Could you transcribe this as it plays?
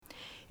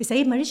Issa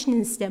jien ma rridx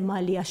ninstemma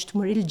li għax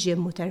tmur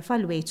il-ġim u terfa'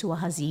 l-weights huwa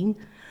ħażin,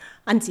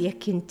 anzi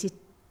jekk inti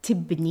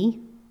tibni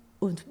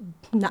u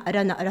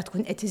naqra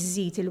tkun qed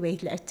iżżid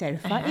il-weight li qed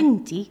terfa',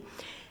 inti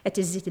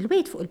qed iżżid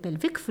il-weight fuq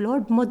il-pelvic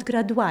floor b'mod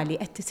gradwali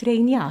qed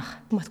titrejnjah,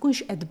 ma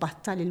tkunx qed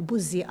battal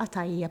il-bużieqa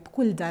tajjeb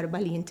kull darba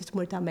li inti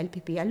tmur tagħmel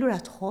pipì,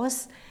 allura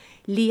tħoss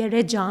li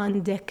reġa'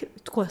 għandek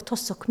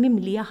tossok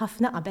mimlija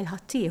ħafna qabel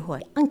ħaddieħor.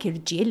 Anki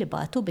rġiel li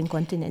batu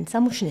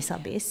b'inkontinenza mhux nisa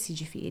biss,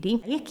 jiġifieri.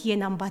 Jekk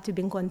jiena mbagħad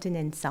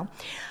b'inkontinenza,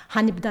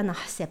 ħanibda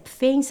naħseb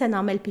fejn se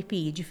nagħmel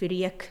pipì, jiġifieri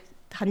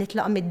jekk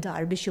ħanitlaq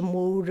mid-dar biex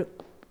imur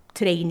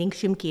training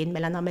x'imkien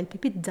mela nagħmel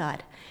pipì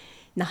d-dar.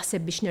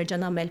 Naħseb biex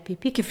nerġa' nagħmel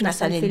pipì kif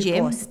nasal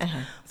fil-post.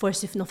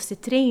 Forsi f'nofs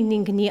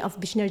it-training nieqaf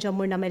biex nerġa'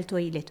 mmur nagħmel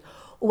toilet.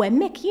 U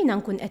hemmhekk jiena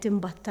nkun qed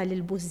imbattal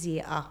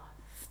il-bużieqa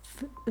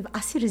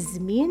qasir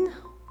żmien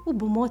u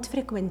b'mod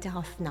frekwenti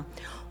ħafna.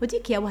 U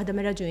dik hija waħda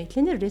mir-raġunijiet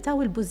li nirritaw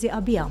il-bużieqa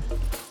biha.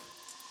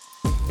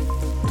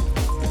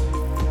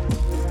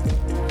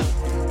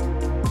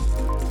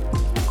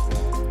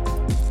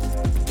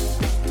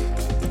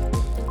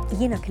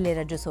 Jiena kelli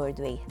raġu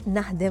sordwej,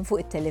 naħdem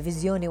fuq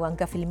it-televiżjoni u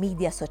anke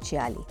fil-midja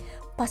soċjali.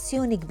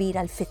 Passjoni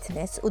kbira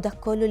l-fitness u dak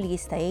kollu li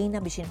jista'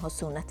 jgħinna biex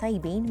inħossuna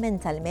tajbin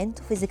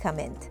mentalment u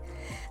fiżikament.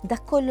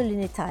 Dak kollu li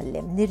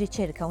nitgħallem,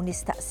 nirriċerka u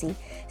nistaqsi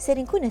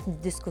ser inkun qed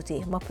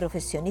niddiskutih ma'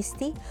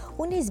 professjonisti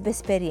u nies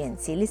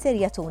b'esperjenzi li ser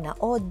jagħtuna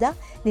għodda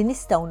li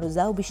nistgħu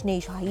nużaw biex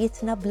ngħixu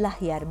ħajjitna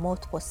bl-aħjar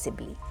mod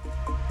possibbli.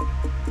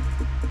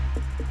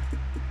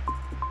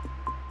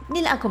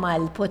 Nilqakom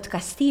għal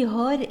podcast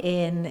ieħor,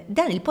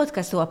 dan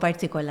il-podcast huwa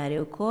partikolari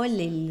wkoll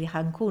li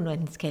ħankunu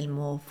qed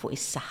nitkellmu fuq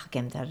is-saħħa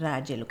kemm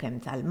tar-raġel u kemm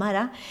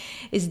tal-mara.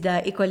 Iżda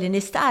ikolli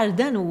nistaqar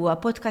dan huwa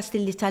podcast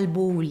li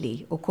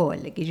talbuli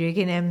wkoll. Jiġri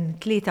kien hemm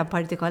tlieta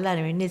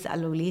partikolari minn nies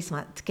qalu li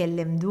jisma'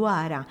 tkellem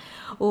dwarha.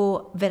 U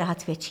vera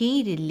ħadd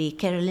pjaċir li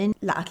Carolyn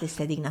laqat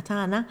l-istedina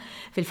tagħna.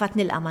 Fil-fatt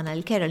nilqa' magħna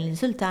l-Carolyn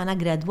Sultana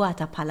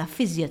gradwata bħala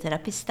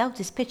fiżjoterapista u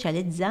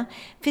tispeċjalizza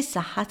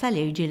fis-saħħa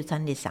tal-irġiel u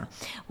tan-nisa.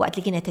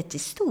 Waqt li kienet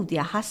qed studja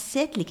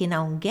ħasset li kien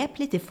hawn gap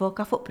li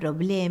tifoka fuq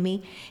problemi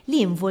li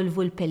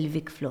jinvolvu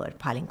l-pelvic floor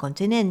bħal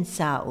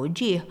inkontinenza u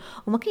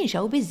ġieħ u ma kienx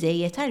hawn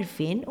biżejjed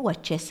għarfien u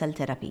aċċess għal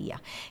terapija.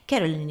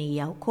 Carolyn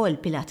hija wkoll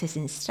Pilates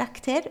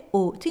instructor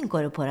u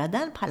tinkorpora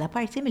dan bħala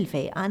parti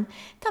mill-fejqan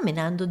ta' min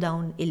għandu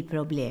dawn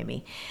il-problemi.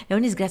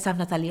 Leonis, grazzi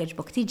ħafna tal-li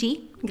jogħġbok tiġi.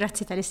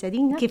 Grazzi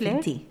tal-istedina. Kif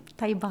inti?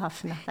 Tajba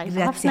ħafna.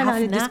 Grazzi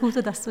ħafna.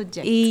 Diskutu da'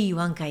 suġġett. Iju,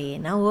 anka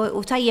jiena.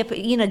 U tajjeb,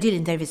 jiena ġil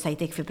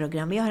intervistajtek fi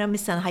programmi oħra,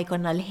 missan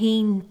ħajkonna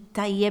l-ħin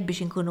tajjeb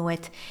biex nkunu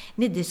għet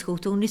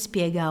niddiskutu u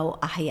nispjegaw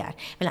aħjar.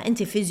 Mela,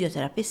 inti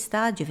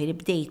fizjoterapista, ġifieri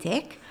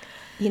bdejtek.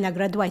 Jiena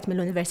gradwajt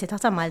mill-Università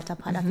ta' Malta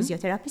bħala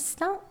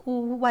fizjoterapista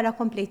u wara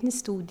komplejt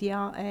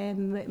nistudja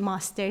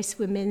Masters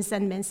Women's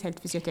and Men's Health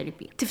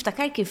Physiotherapy.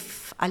 Tiftakar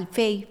kif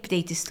għalfej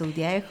bdejt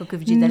istudja u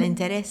kif ġida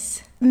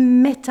l-interess?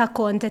 Meta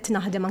kont qed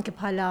naħdem anke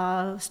bħala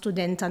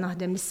studenta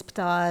naħdem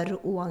l-isptar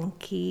u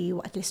anki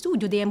waqt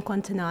l-istudju dejjem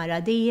kont nara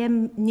dejjem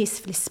nies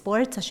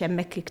fl-isport għax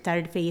hemmhekk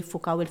iktar fejn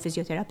jiffukaw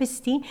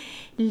il-fiżjoterapisti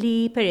li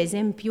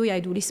pereżempju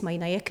jgħidu li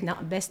smajna jekk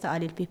naqbes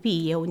taqal il-pipì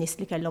jew nies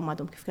li kellhom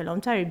għadhom kif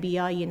kellhom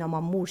tarbija jiena ma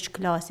mmurx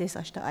classes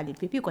għax taqal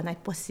il-pipì kont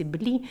ngħid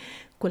possibbli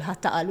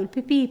kulħadd taqalu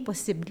l-pipì,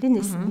 possibbli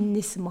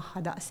nismaħħa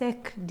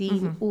daqshekk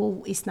din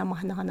u isna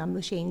maħna ħanamlu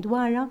xejn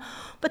dwarha.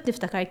 Bat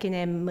niftakar kien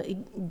hemm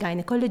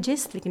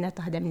gynecologist li kienet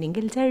taħdem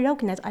l-Ingilterra u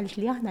kienet qalet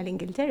li aħna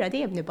l-Ingilterra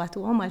dejjem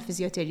nibatuhom għal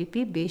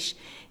fiżjoterapi biex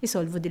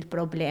isolvu dil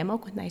problema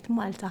u kont ngħid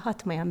Malta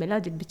ħadd ma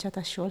jagħmilha dik biċċa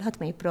tax-xogħol ħadd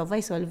ma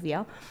jipprova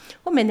jsolvija.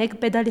 U minn hekk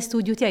beda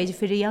l-istudju tiegħi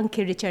ġifieri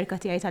anke r-riċerka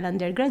tiegħi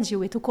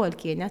tal-undergraduate ukoll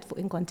kienet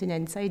fuq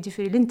inkontinenza,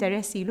 jiġifieri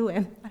l-interess ilu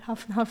hemm għal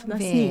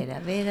ħafna snin.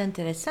 Vera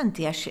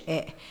interessanti għax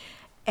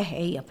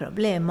hija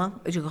problema,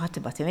 ġigu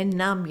ħattibati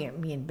minna,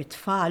 jien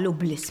bit-tfal u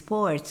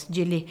bl-sport,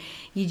 ġili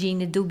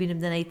jiġini d-dubi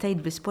nibda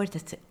najtajt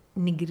bl-sport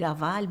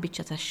nigrava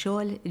l-bicċa ta'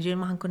 xol, ġili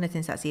maħan kunnet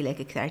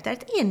insaqsilek iktar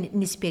tard, jien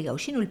nispiegaw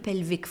xinu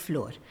l-pelvic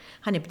floor,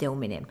 ħanibdew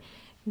minnem.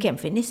 Kemm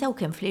fin-nisa u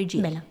kemm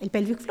fl-irġiel? Mela,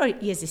 il-pelvic floor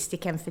jeżisti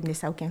kemm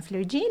fin-nisa u kemm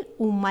fl-irġiel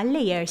u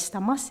mal-layers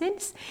ta'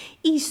 muscles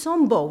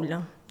qishom bowl.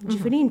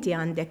 Ġifieri inti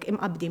għandek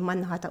imqabdin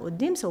man-naħa ta'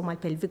 quddiem sew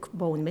mal-pelvic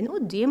bone minn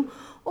quddiem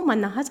u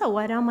man-naħa ta'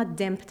 wara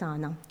mad-demb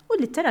tagħna.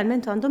 U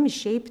litteralment għandhom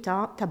ix-shape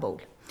ta'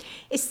 bowl.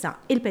 Issa,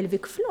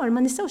 il-pelvic floor ma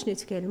nistgħux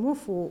nitkellmu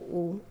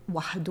fuq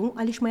waħdu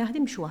għaliex ma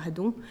jaħdimx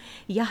waħdu,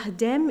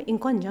 jaħdem in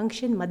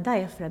conjunction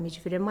mad-diaphragm,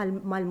 jiġifieri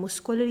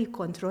mal-muskolu li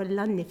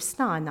jikkontrolla n-nifs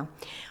tagħna,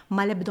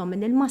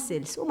 mal-abdominal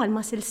muscles u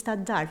mal-muscles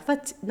tad-dar,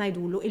 fatt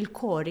ngħidulu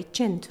il-core,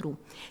 iċ-ċentru.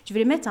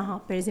 Ġifieri meta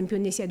pereżempju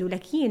n-nies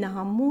jgħidulek jiena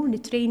ħammur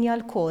nitrejnja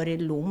l-core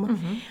illum.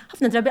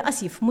 Ħafna drabi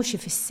qasif mhux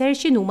ifisser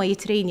x'inhuma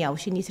jitrejnjaw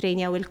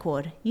jitrejnjaw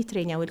il-core.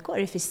 Jitrejnjaw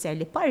il-core ifisser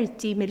li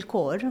parti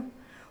mill-core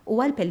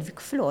huwa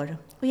l-pelvic floor.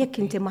 U jekk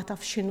inti ma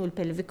tafx x'inhu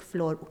l-pelvic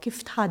floor u kif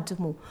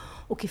tħaddmu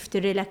u kif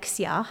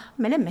tirrilaksjah,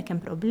 mela hemmhekk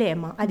hemm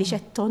problema għaliex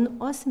qed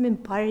tonqos minn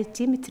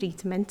parti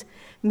mit-treatment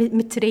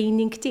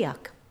mit-training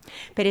tiegħek.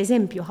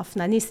 Pereżempju,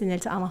 ħafna nies li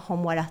niltaqa'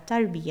 magħhom wara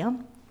t-tarbija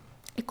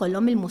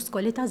ikollhom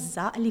il-muskoli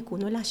taż-żaq li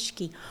jkunu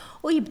laxki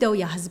u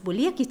jibdew jaħsbu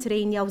li jekk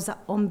jitrejnjaw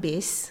żaqhom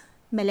biss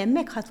mela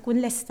hemmhekk ħad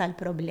tkun lesta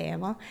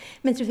l-problema.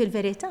 Mentri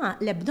fil-verità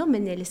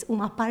l-abdominals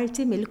huma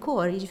parti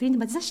mill-kor, jiġifieri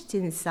ma tistax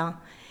tinsa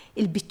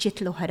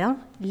il-biċċiet l-oħra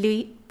li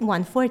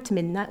 1/4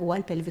 minna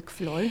huwa l-pelvic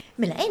floor.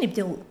 Mela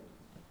nibdew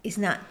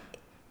isna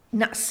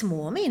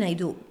naqsmu min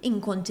ngħidu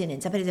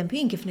inkontinenza. Pereżempju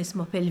jien kif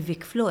nisma'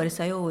 pelvic floor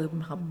sa jew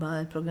minħabba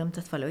l-programm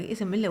ta' tfal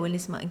isem mill-ewwel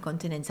nisma'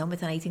 inkontinenza u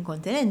meta ngħid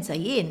inkontinenza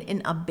jien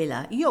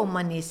inqabbilha jew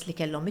ma' nies li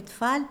kellhom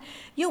it-tfal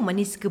jew ma'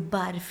 nies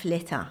kbar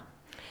fl-età.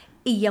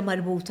 Hija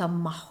marbuta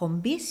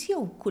magħhom biss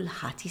jew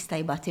kulħadd jista'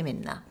 jbati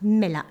minnha?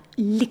 Mela,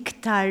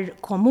 l-iktar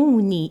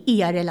komuni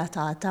hija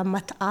relatata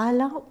ma'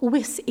 tqala u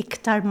wis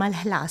iktar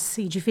mal-ħlas.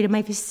 Jiġifieri ma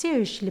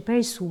jfissirx li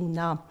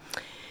persuna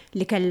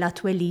li kellha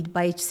twelid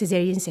by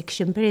cesarean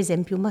section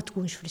pereżempju ma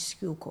tkunx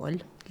friskju wkoll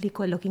li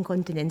jkollok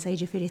inkontinenza,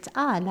 jiġifieri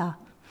tqala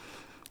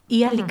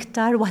hija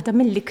l-iktar waħda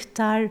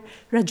mill-iktar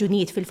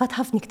raġunijiet fil-fatt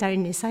ħafna iktar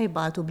nisa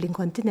jbatu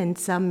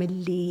bl-inkontinenza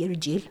milli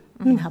irġiel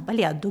minħabba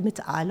li għaddu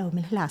mitqala u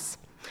mill-ħlas.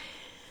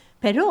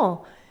 Però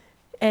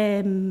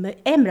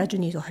hemm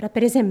raġunijiet oħra,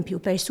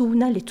 pereżempju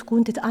persuna li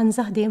tkun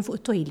titqanżaħ dejjem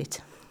fuq it-toilet.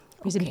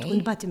 Pereżempju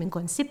tkun bati minn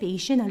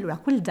constipation, allura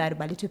kull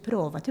darba li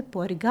tipprova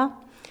tipporga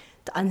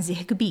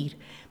tqanżih kbir.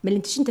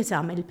 Mill-inti x'inti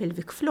tagħmel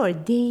il-pelvic floor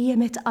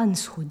dejjem qed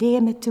tqansħu,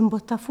 dejjem qed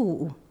timbotta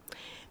fuqu.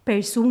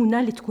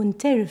 Persuna li tkun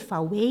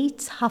terfa'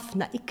 weights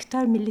ħafna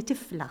iktar milli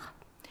tiflaħ.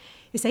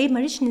 Issa jien ma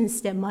rridx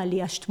ninstemma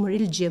li għax tmur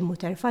il-gym u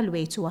terfa'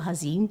 l-weights huwa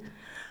ħażin,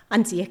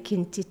 anzi jekk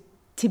inti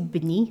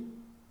tibni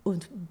u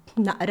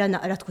naqra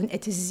tkun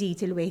qed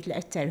iżżid il-weight li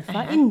qed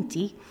terfa',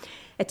 inti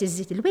qed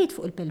iżżid il-weight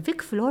fuq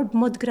il-pelvic floor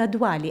b'mod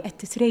gradwali qed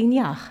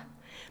titrejnjah.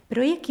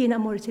 Però jekk jiena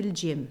mort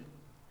il-gym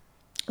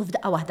u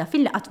f'daqqa waħda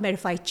fil-li qatt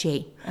merfajt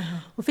xejn.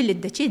 U fil-li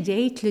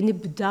ddeċidejt li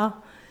nibda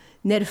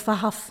nerfa'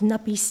 ħafna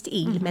pis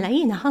tqil, mela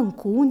jiena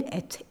ħankun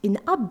qed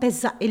inqabbeż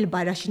żaqq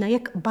il-barra x'ina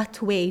jekk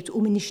bat weight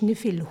u minix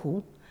nifilħu,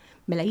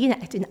 mela jiena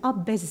qed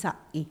inqabbeż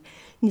zaqqi,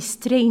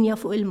 nistrejnja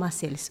fuq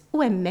il-muscles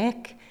u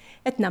hemmhekk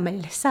qed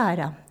nagħmel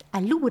ħsara.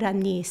 Allura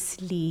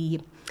n-nies li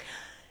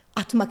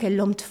qatt ma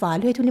kellhom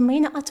tfal, jgħidu li ma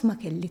jiena qatt ma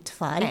kelli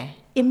tfal,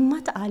 imma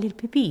tqal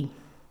il-pipi.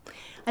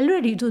 Allura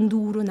rridu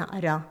nduru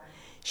naqra.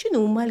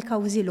 X'inhuma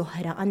l-kawżi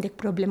l-oħra? Għandek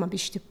problema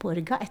biex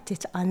tipporga, qed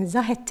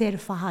titqanża, qed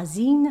terfa'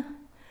 ħażin.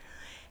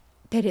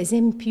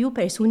 Pereżempju,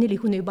 persuni li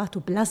jkunu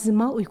jbatu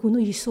blażma u jkunu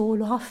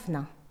jisolu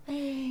ħafna.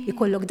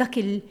 Ikollok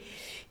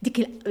dik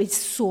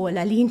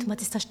il-sola li int ma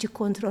tistax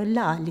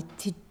tikkontrolla li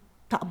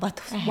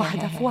taqbad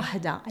waħda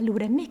f'waħda.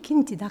 Allura hemmhekk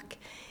inti dak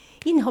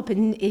jinħobb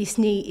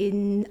isni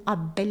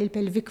inqabbel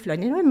il-pelvic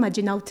floor,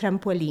 immaġinaw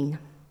trampolin.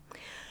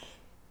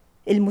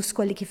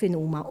 Il-muskoli kif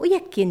huma. U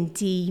jekk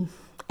inti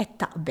qed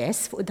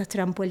taqbes fuq da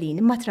trampolin,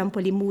 imma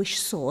trampolin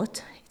mhuwiex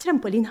sod,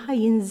 trampolin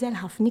ħajinżel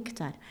ħafna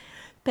iktar.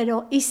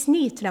 Però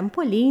isni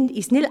trampolin,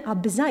 isni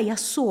l-qabża hija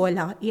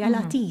sola, hija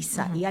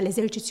latisa, hija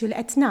l-eżerċizzju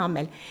li qed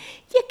nagħmel.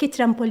 Jekk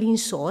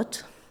it-trampolin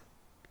sod,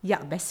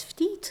 jaqbes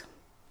ftit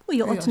u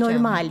joqgħod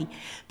normali.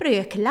 Però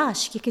jekk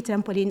laxk, jekk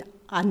it-trampolin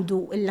għandu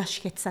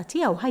l-laxkezza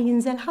tiegħu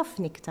ħajinżel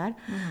ħafna iktar,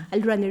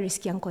 allura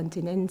nirriskja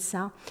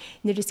inkontinenza,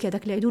 nirriskja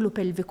dak li jgħidulu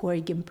pelvic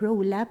organ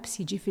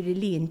prolapse, jiġifieri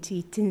li inti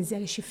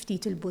tinżel xi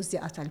ftit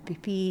il-bużieqa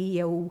tal-pipi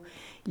jew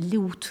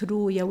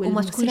l-utru jew il-musrana. U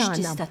ma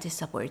tkunx tista'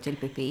 tissapporti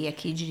il-pipi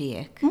jekk jiġri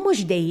hekk.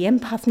 Mhux dejjem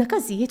b'ħafna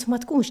każijiet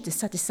ma tkunx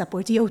tista'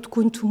 tissapporti jew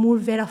tkun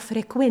tmur vera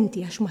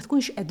frekwenti għax ma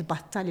tkunx qed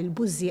battal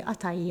il-bużieqa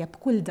tajjeb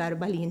kull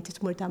darba li inti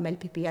tmur tagħmel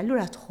pipi,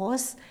 allura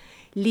tħoss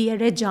li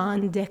reġa'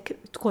 għandek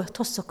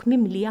tossok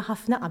mimlija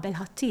ħafna qabel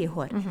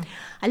ħaddieħor.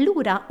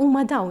 Allura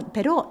huma dawn,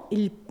 però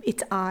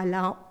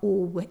it-tqala u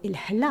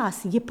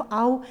l-ħlas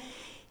jibqgħu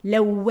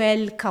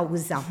l-ewwel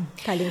kawża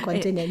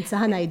tal-inkontinenza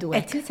ħanajdu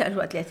hekk. Qed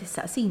waqt li qed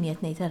tistaqsini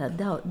qed ngħid ara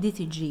daw di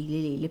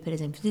tiġrili li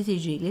pereżempju di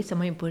tiġrili sa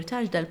ma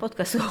jimpurtax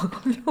dal-podcast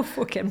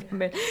fuq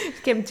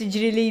kemm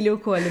tiġri lili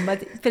wkoll, imma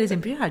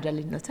pereżempju ħaġa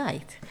li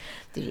notajt.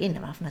 Tiġi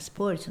nagħmel ħafna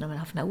sport u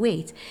nagħmel ħafna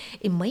weight,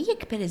 imma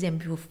jekk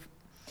pereżempju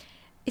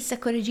issa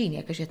korriġini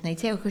jekk qed ngħid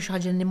sew kiex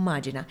ħaġa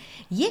nimmaġina.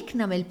 Jekk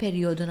nagħmel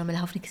perjodu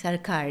nagħmel ħafna iktar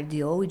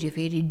cardio,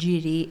 jiġifieri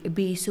ġiri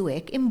bisu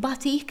hekk,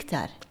 imbagħad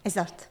iktar.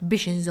 Eżatt.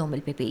 Biex inżomm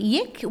il-pipi.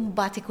 Jekk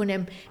imbagħad ikun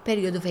hemm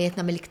perjodu fejn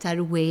qed nagħmel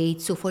iktar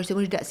weights u forsi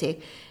mhux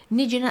daqshekk,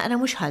 niġi naqra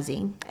mhux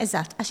ħażin.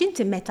 Eżatt, għax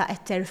inti meta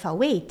qed terfa'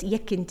 weight,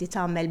 jekk inti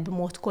tagħmel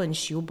b'mod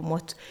konxju,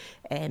 b'mod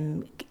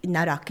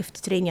nara kif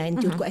titrejnja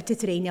inti u qed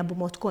titrejnja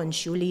b'mod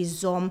konxju li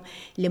jżomm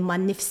li ma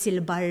nnifsi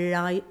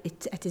l-barra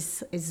qed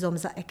iżżomm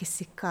żaqek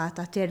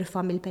is-sikkata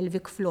terfa'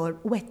 mill-pelvic floor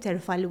u qed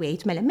terfa'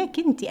 l-weight, mela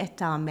hemmhekk inti qed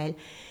tagħmel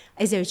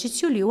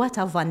eżerċizzju li huwa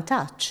ta'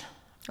 vantaġġ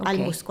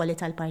għall-muskoli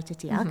tal-parti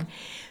tiegħek.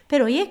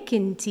 Però jekk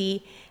inti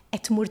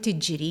qed tmur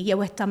tiġri jew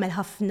qed tagħmel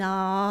ħafna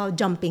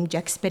jumping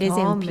jacks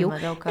pereżempju,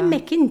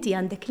 hemmhekk inti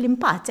għandek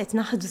l-impatt qed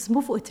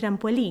naħdmu fuq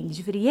it-trampolin,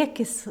 ġifieri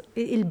jekk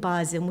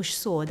il-bażi mhux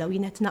soda u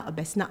jien qed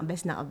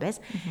naqbes,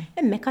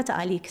 hemmhekk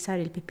ħataqali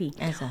iktar il-pipi.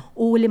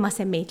 U li ma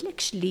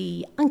semmejtlekx li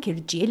anki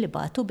rġiel li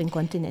batu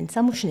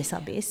b'inkontinenza mhux nisa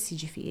biss,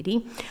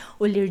 jiġifieri,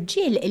 u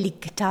l-irġiel li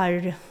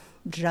iktar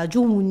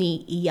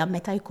raġuni hija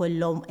meta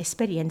jkollhom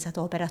esperjenza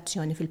ta'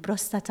 operazzjoni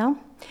fil-prostata,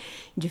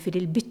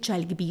 ġifieri l-biċċa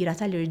l-kbira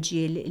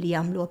tal-irġiel li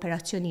jagħmlu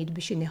operazzjonijiet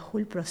biex ineħħu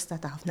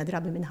l-prostata ħafna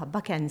drabi minħabba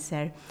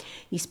kanser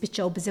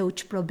jispiċċaw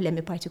b'żewġ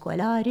problemi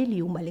partikolari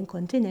li huma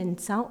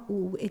l-inkontinenza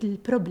u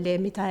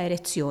l-problemi ta'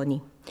 erezzjoni.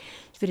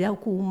 Ġifieri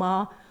dawk huma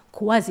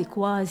kważi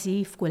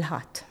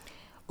f'kulħadd.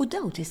 U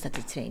daw tista'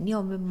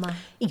 titrenjhom imma?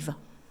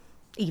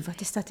 Iva,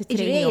 tista'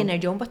 titrenjhom. Iġri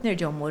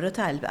nerġgħu morru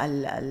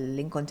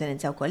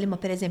għall-inkontinenza wkoll,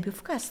 imma pereżempju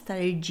f'każ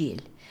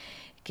tal-irġiel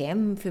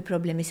kemm fi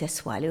problemi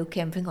sesswali u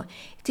kemm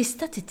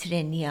tista'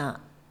 titrenja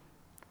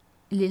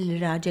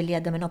lill-raġel li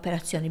għadha minn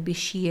operazzjoni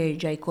biex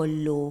jerġa'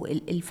 jkollu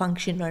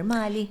il-function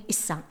normali?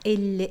 Issa,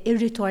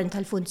 il-ritorn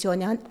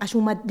tal-funzjoni, għax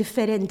huma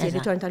differenti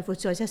il-ritorn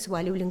tal-funzjoni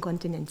sesswali u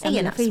l-inkontinenza.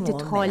 Ejja fejn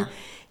tidħol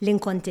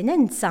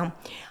l-inkontinenza,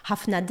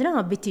 ħafna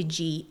drabi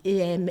tiġi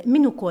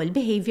min ukoll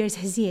behaviors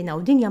ħżiena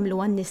u din jagħmlu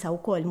għan-nisa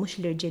wkoll mhux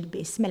l-irġiel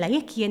biss. Mela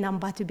jekk jiena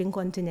mbagħad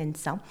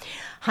b'inkontinenza,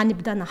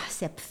 ħanibda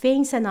naħseb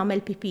fejn se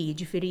nagħmel pipì,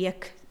 ġifieri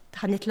jekk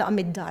ħanitlaq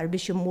mid-dar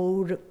biex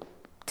imur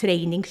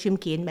training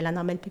x'imkien mela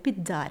nagħmel pipì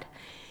d-dar.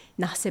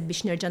 Naħseb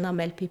biex nerġa'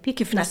 nagħmel pipi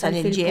kif nasal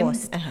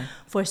fil-post.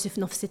 Forsi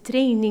f'nofs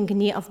it-training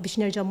nieqaf biex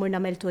nerġa' mmur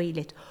nagħmel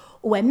toilet.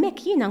 U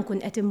hemmhekk jiena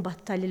nkun qed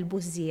imbattal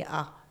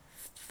il-bużieqa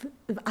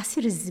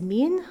f'qasir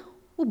żmien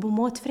u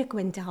b'mod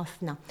frekwenti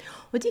ħafna.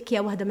 U dik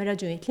hija waħda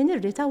mir-raġunijiet li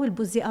nirritaw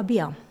il-bużieqa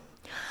biha.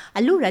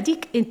 Allura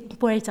dik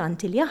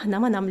importanti li aħna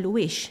ma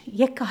nagħmluhiex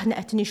jekk aħna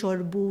qed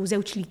nixorbu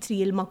 2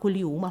 litri ilma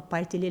kuljum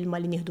apparti l-ilma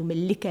li nieħdu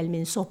mill-ikel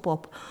minn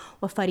sopop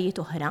u affarijiet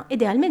oħra,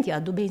 idealment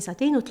jgħaddu bejn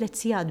 2 u 3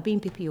 sigħat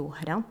bejn pipi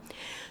oħra.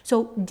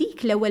 So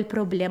dik l-ewwel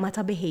problema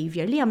ta'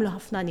 behavior li jagħmlu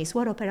ħafna nies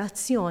wara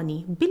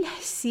operazzjoni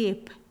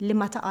bil-ħsieb li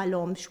ma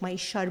taqalhomx ma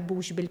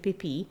jixxarbux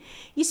bil-pipi,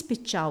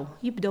 jispiċċaw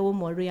jibdew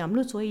imorru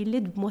jagħmlu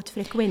toilet b'mod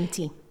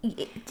frekwenti.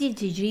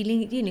 Tiġi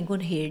li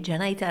nkun ħirġa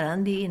ngħid ara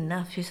għandi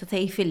innaf xi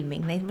satej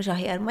filming ngħid mhux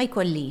aħjar ma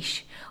jkollix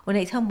u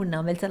ngħid ħammur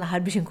nagħmel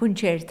tal-aħħar biex inkun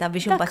ċerta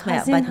biex imbagħad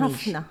ma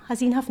jaqbadniex.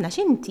 Ħażin ħafna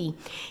x'inti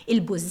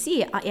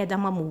il-bużieqa qiegħda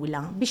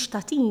magħmula biex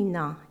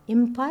tagħtina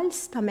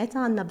impals ta'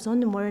 meta għandna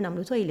bżonn immorru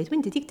nagħmlu toilet u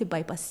inti dik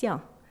tibbajpassja.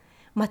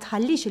 Ma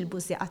tħallix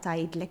il-bużieqa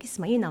tgħidlek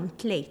isma' jiena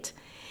mtlejt.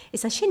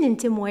 Issa x'in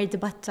inti mort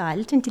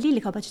battalt, inti lili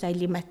kapaċi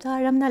tgħidli meta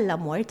ara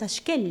mnalla-mort għax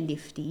kelli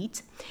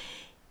ftit.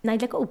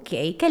 Ngħidlek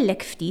okej,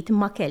 kellek ftit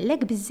imma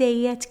kellek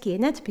biżejjed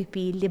kienet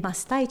pipi li ma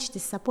stajtx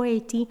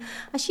tissapporti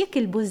għax jekk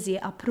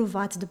il-bużieqa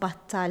pruvat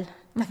tbattal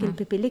dak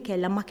il-pipi li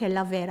kellha ma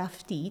kellha vera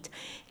ftit,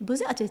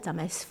 il-bużieqa trid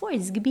tagħmel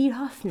sforz kbir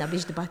ħafna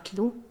biex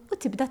tbattlu u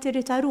tibda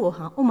tirrita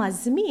ruħha u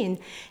maż-żmien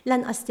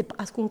lanqas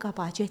tibqa' tkun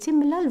kapaċi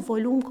timla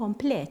l-volum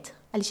komplet.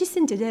 Għaliex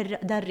inti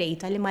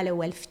darrejta li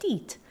mal-ewwel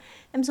ftit,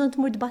 hemm bżonn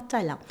tmur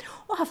tbattala.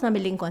 U ħafna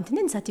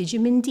mill-inkontinenza tiġi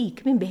minn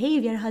dik, minn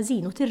behavior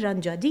ħażin u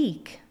tirranġa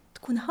dik.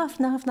 Tkun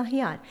ħafna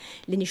ħjar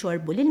li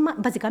nixorbu l-ilma.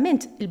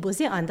 Bażikament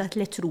il-bużieqa għandha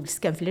 3 rules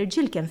kemm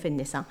fl-irġiel kemm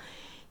fin-nisa.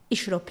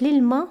 Ixrob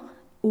l-ilma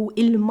u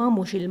ilma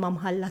mhux ilma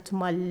mħallat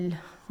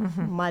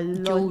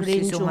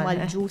mal-orange u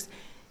mal-ġus.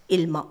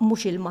 Ilma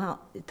mhux ilma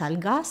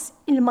tal-gas,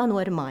 ilma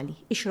normali,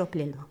 ixrob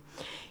l-ilma.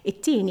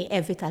 It-tieni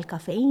evita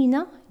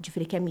l-kafeina,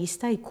 ġifri kemm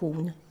jista'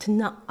 jkun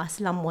tnaqqas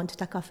l-ammont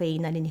ta'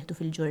 kafeina li nieħdu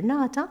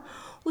fil-ġurnata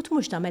u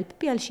tmux tagħmel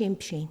pipi għal xejn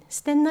b'xejn.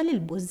 Stenna li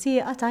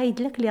l-bużieqa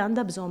tgħidlek li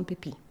għandha bżonn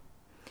pipi.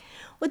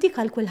 U dik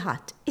għal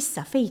kulħadd.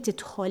 Issa fejn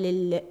tidħol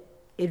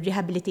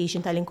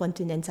il-rehabilitation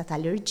tal-inkontinenza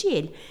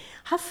tal-irġiel,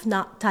 ħafna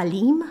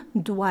talim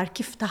dwar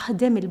kif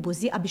taħdem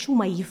il-bużieqa biex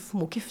huma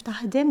jifhmu kif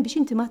taħdem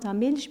biex inti ma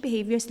tagħmilx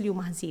behaviors li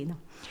huma ħżiena.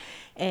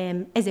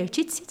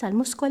 Eżerċizzi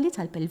tal-muskoli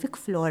tal-pelvic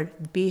floor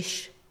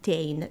biex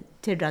tgħin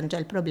tirranġa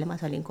l-problema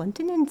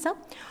tal-inkontinenza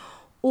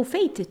u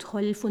fejn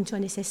tidħol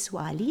il-funzjoni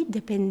sesswali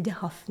dependi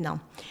ħafna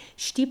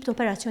x'tip ta'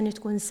 operazzjoni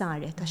tkun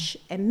saret għax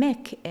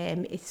hemmhekk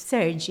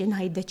is-surgeon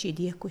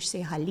ħajdeċiedi jekk hux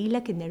se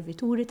jħallilek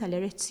in-nervituri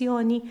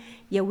tal-erezzjoni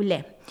jew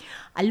le.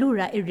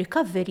 Allura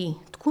ir-recovery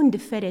tkun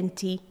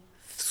differenti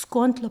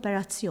skont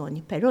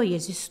l-operazzjoni, però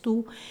jeżistu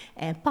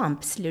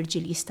pumps li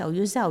l-irġiel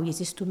jistgħu jużaw,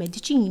 jeżistu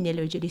mediċini li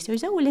l-irġiel jistgħu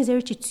jużaw u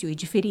l-eżerċizzju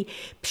jiġifieri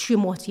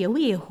b'xi mod jew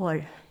ieħor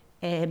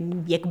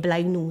jekk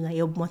blajnuna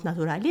jew b'mod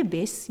naturali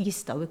biss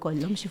jistgħu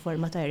jkollhom xi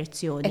forma ta'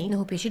 erezzjoni. Qed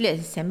nieħu biex li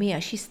semmija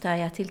x'jista'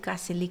 jagħti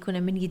l-każ li jkun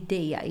hemm min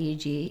jiddejjaq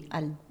jiġi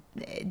għal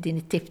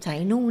din it-tip ta'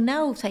 għajnuna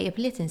u tajjeb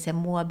li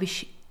tinsemmuha biex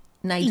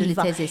ngħidu li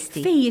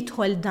teżisti. Fejn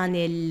jidħol dan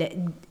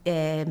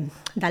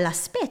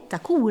dal-aspett ta'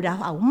 kura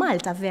għaw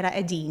Malta vera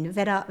qegħdin,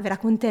 vera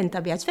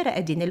kuntenta biha, vera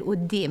qegħdin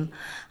il-qudiem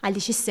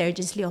għaliex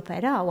is-surgeons li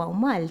operaw għaw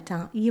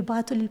Malta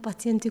jibgħatu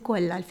lill-pazjenti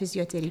kollha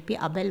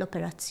l-fiżjoterapja qabel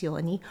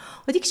l-operazzjoni.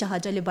 U dik xi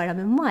ħaġa li barra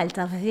minn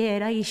Malta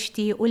vera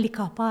jixtiequ li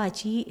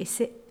kapaċi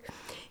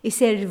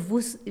iservu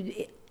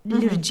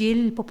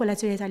l-irġiel,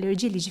 il-popolazzjoni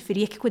tal-irġiel,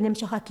 jiġifieri jekk ikun hemm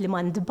xi ħadd li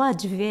ma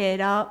ntbagħx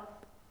vera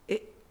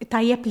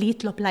tajjeb li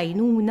jitlob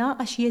lajnuna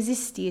għax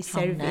jeżisti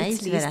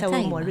s-servizz li jistgħu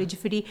jmorru.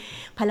 Ġifieri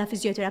bħala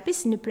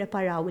fizjoterapist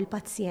nippreparaw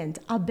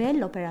il-pazjent qabel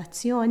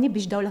l-operazzjoni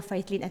biex dawn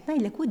l-affarijiet li qed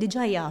ngħidlek u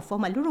diġà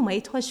jafhom allura ma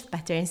jidħolx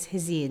f'patterns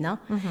ħżiena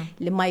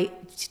li ma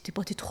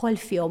tipo tidħol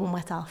fihom u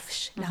ma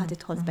tafx li ħadd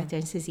tidħol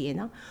f'patterns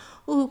ħżiena.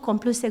 U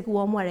komplu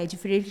segwhom wara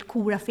ġifieri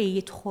l-kura fejn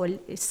jidħol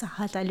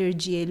is-saħħa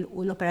tal-irġiel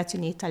u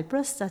l-operazzjonijiet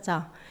tal-prostata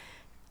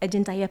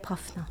qegħdin tajjeb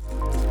ħafna.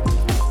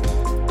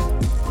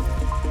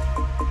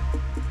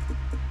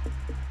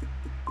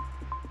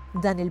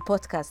 Dan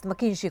il-podcast ma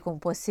kienx ikun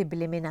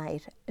possibbli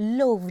mingħajr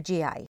Loaf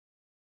GI.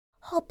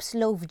 Hobbs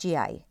Loaf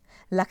GI,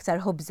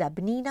 l-aktar ħobża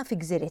bnina fi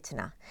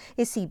gżiritna,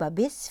 isiba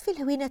biss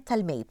fil-ħwienet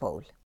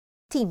tal-Maypole.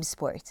 Team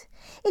Sport,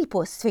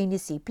 il-post fejn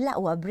isib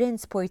l-aqwa brand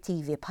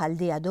sportivi bħal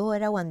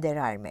Diadora u Under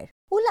Armour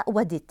u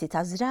l-aqwa ditti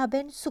ta'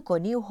 żraben,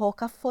 sukoni u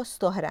ħoka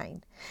fost oħrajn,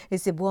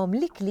 isibuhom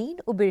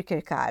liklin u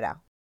birkirkara.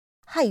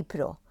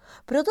 Hypro,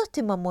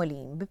 prodotti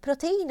mammolin bi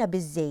proteina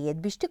biżżejjed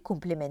biex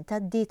tikkumplimenta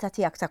d-dieta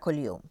tiegħek ta'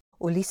 kuljum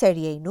u li ser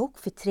jgħinuk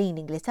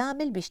fit-training li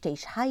tagħmel biex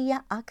tgħix ħajja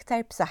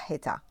aktar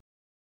b'saħħitha.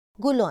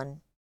 Gulon,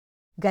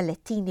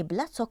 gallettini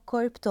bla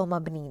zokkor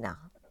b'toma bnina.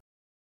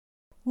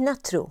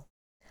 Natru,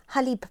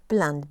 ħalib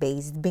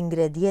plant-based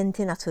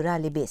b'ingredjenti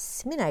naturali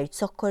biss mingħajr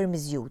zokkor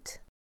miżjud.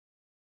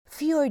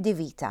 Fior di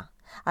Vita,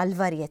 għal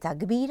varjetà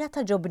kbira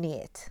ta'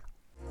 ġobnijiet.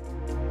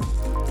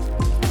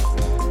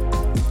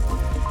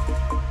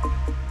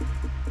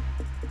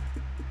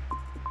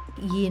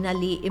 Jiena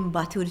li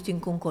imbagħad urid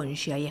inkun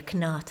konxja jekk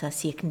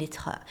natas jekk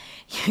nitħaq,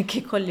 jekk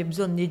ikolli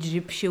bżonn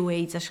niġri b'xi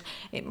weights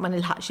għax ma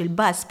nilħaqx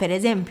il-bass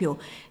pereżempju,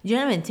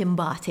 ġeneralment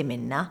imbagħti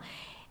minnha.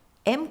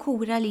 Hemm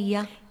kura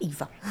lija?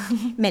 Iva.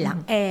 Mela,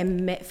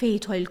 fejn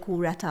jidħol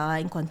il-kura ta'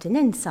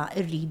 inkontinenza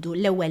rridu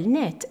l-ewwel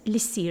net li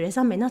ssir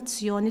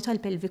eżaminazzjoni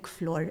tal-pelvic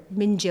floor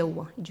minn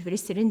ġewwa, jiġifieri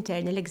ssir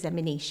internal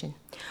examination.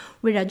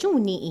 U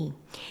r-raġuni hi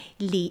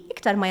li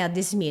iktar ma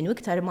jgħaddi żmien u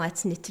iktar ma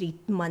qed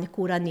nitrid ma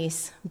nikura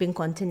nies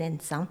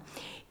b'inkontinenza,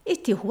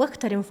 ittieħu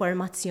aktar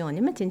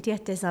informazzjoni meta inti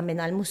qed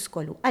teżamina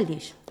l-muskolu.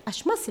 Għaliex?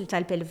 Għax muscle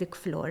tal-pelvic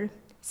floor,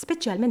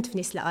 speċjalment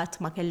f'nies li qatt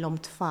ma kellhom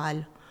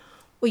tfal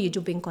u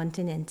jiġu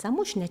b'inkontinenza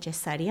mhux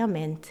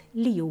neċessarjament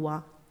li huwa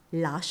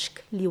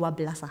laxk li huwa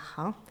bla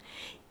saħħa,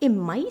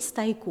 imma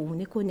jista'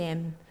 jkun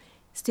hemm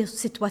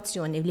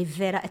sitwazzjoni li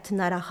vera qed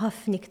nara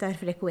ħafna iktar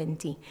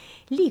frekwenti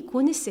li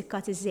jkun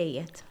issikkat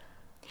iżejjed.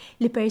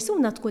 Li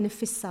persuna tkun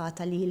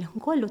iffissata li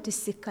kollu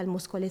tissikka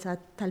l-muskoli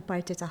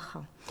tal-parti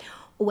tagħha.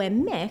 U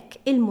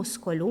hemmhekk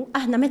il-muskolu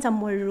aħna meta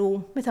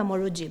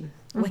mmorru ġim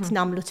u qed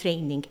nagħmlu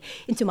training.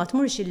 Inti ma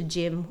tmurx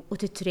il-ġim u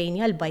titrejni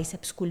għal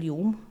biceps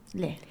kuljum.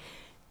 Le.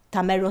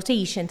 Tagħmel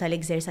rotation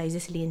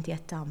tal-exercises li inti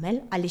qed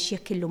tagħmel għaliex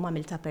jekk illum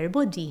għamilt upper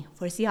body,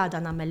 forsi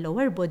għadha nagħmel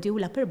lower body u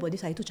l-upper body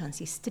tajtu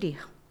ċans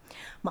jistrieħ.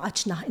 Ma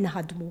qatx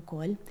naħadmu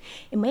wkoll.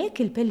 Imma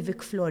jekk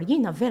il-pelvic floor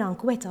jiena vera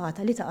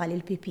nkwetata li taqal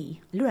il-PP,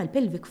 allura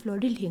l-pelvic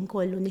floor il-ħin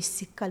kollu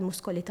nissikka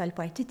l-muskoli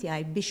tal-parti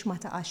tiegħi biex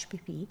ma taqax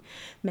PP,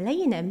 mela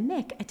jien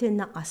hemmhekk qed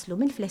innaqqaslu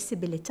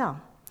mill-flessibilità.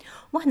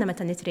 U aħna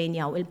meta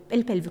nitrejnjaw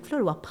il-pelvic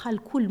floor huwa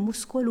bħal kull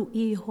muskolu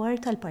ieħor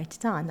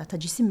tal-parti tagħna ta'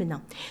 ġisimna.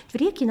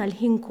 Ġifieri jekk jiena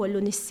l-ħin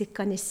kollu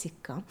nissikka,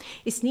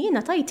 isni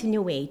jiena tajtni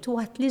weight u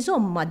għad li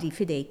żomma di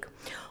fidejk.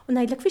 U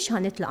ngħidlek fiex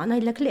ħanitlaq,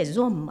 ngħidlek le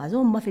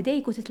żomma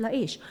fidejk u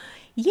titlaqix.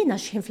 Jiena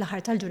x'ħin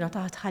fl-aħħar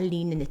tal-ġurnata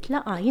ħallini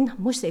nitlaqa, jien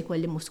mhux se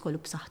jkolli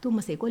muskolu b'saħħtu,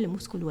 ma se jkolli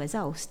muskolu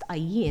eżawst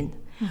għajjien.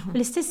 U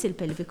l-istess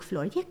il-pelvic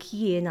floor, jekk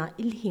jiena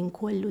il-ħin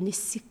kollu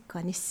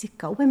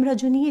nissikka u hemm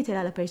raġunijiet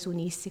għal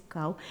persuni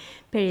jissikkaw.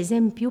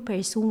 Pereżempju,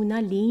 persuna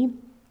li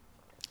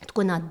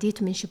tkun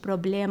għaddiet minn xi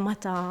problema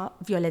ta'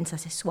 violenza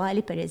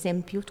sesswali,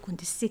 pereżempju, tkun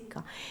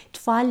tissikka.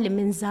 Tfal li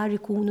minn żgħar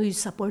ikunu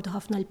jissapportu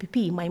ħafna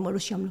l-PP, ma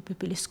jmorrux jagħmlu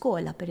PP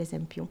l-iskola,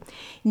 pereżempju.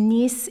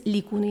 Nies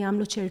li jkunu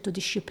jagħmlu ċertu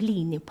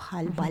dixxiplini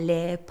bħal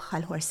ballet,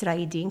 bħal horse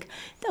riding,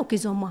 dawk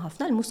iżomma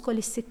ħafna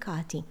l-muskoli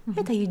issikkati.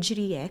 Meta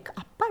jiġri hekk,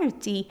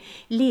 apparti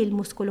li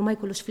l-muskolu ma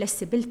jkollux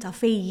flessibilità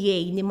fejn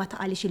jgħinni ma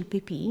taqalix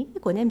il-PP,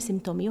 ikun hemm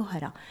simptomi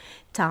oħra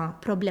ta'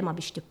 problema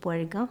biex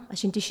tipporga,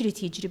 għax inti xrid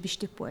jiġri biex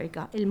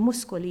tipporga,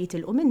 il-muskoli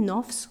jitilqu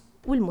min-nofs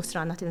u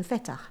l-musrana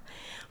tinfetaħ.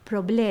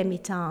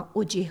 Problemi ta'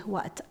 uġieħ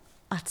waqt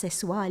qatt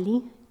sesswali,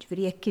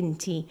 ġifieri jekk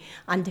inti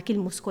għandek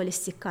il-muskoli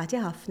issikkati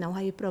ħafna u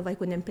ħajjipprova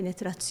jkun hemm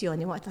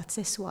penetrazzjoni waqt qatt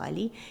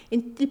sesswali,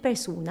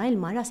 il-persuna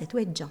il-mara se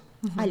tweġġa'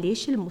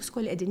 għaliex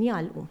il-muskoli qegħdin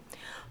jgħalqu.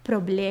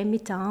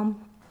 Problemi ta'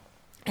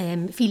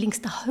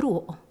 feelings ta'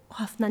 ħruq.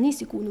 Ħafna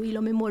nies ikunu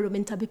ilhom imorru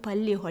minn tabib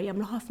għal ieħor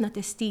jagħmlu ħafna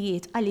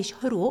testijiet għaliex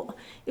ħruq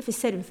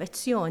ifisser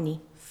infezzjoni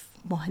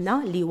f'moħħna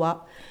li huwa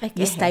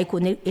jista'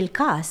 jkun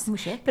il-każ,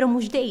 però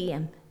mhux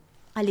dejjem.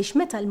 Għaliex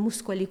meta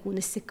l-muskoli jkun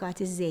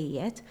issikkati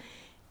żejjed,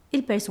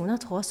 il-persuna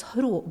tħoss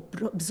ħruq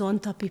bżonn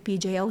ta' PP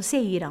ġejja u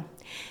sejra.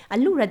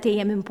 Allura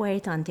dejjem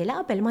importanti li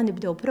qabel ma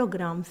nibdew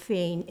programm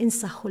fejn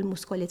insaħħu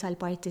l-muskoli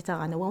tal-parti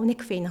tagħna u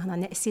hawnhekk fejn aħna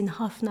neqsin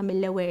ħafna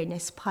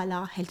mill-awareness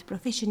bħala health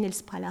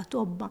professionals bħala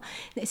tobba,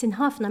 neqsin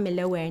ħafna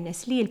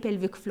mill-awareness li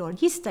l-pelvic floor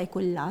jista'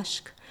 jkun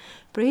laxk,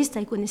 però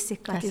jista' jkun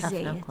issikkat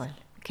iżejjed.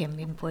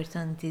 Kemm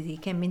importanti di,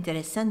 kemm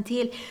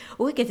interessanti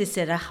u qed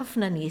isserra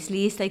ħafna nies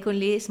li jista' jkun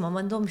li isma'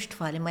 m'għandhomx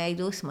tfal ma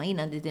jgħidu isma'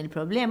 jien għandi din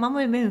il-problema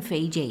ma minn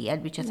fejn ġejja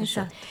l-biċċa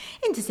tax-xogħol.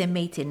 Inti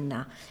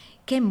semmejtilna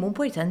kemm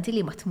importanti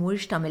li ma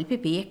tmurx tagħmel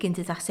pipi jekk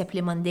inti taħseb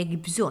li m'għandek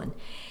bżonn.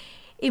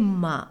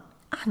 Imma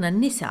aħna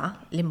n-nisa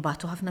li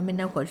mbagħtu ħafna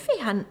minna wkoll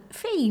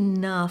fejn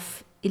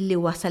naf illi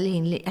wasal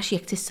li għax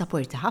jekk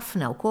tissapporti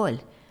ħafna wkoll.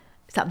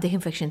 Taqbdek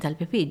infection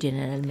tal-pipi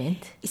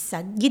ġeneralment? Issa,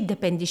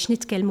 jiddependi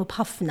x'nitkellmu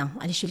b'ħafna,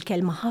 għaliex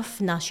il-kelma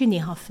ħafna,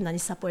 x'inhi ħafna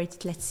nisapporti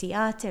 3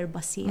 sigħat,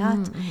 4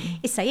 sigħat.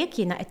 Issa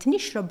jekk jiena qed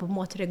nixrob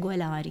b'mod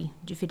regolari,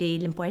 ġifieri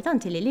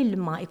l-importanti li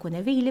l-ilma jkun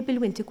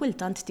available u inti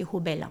kultant tieħu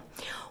bela.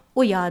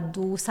 U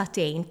jgħaddu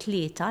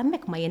 2-3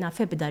 hemmhekk ma jiena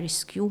f'ebda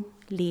riskju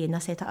li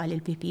jiena se taqal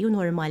il-pipi u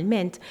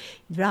normalment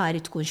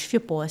rari tkunx fi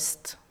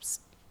post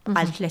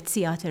għal 3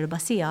 sigħat,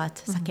 4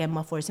 sigħat,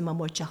 sakemm ma forsi ma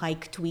morċ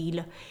hike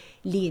twil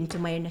li inti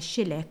ma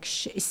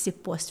jirnexxilekx issib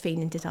post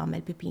fejn inti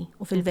tagħmel pipi.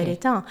 U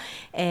fil-verità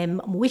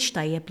mhuwiex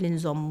tajjeb li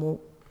nżommu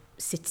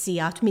 6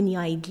 sigħat min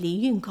jgħidli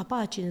jien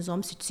kapaċi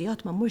nżomm 6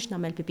 sigħat ma mmurx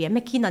nagħmel pipi.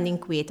 Hemmhekk jiena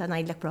ninkwieta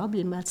ngħidlek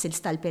probabbli ma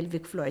sils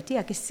tal-pelvic floor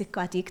tiegħek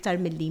issikkati iktar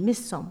milli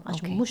misshom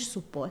għax mhux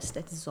suppost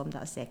qed iżomm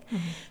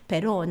daqshekk.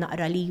 Però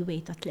naqra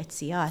li ta' 3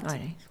 sigħat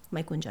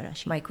ma jkun ġara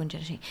xejn. Ma jkun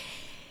ġara xejn.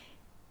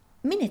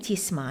 Min qed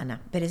jismana,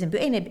 pereżempju,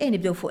 ejn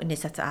nibdew fuq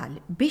nisa tqal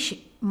biex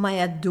ma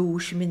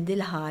jgħaddux minn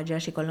dil ħaġa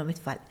xi kollhom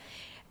it-tfal.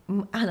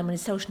 Aħna ma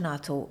nistgħux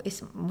nagħtu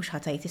mhux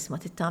ħatajt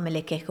isma' tittamel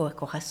hekk u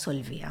hekk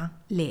ħassolvija.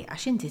 Le,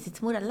 għax inti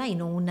titmur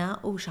għall-għajnuna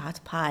u xi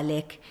ħadd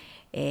bħalek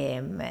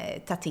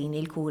tatini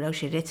l-kura u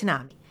xirrid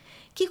nagħmel.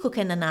 Kieku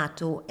kellna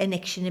nagħtu an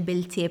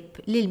actionable tip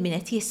lil min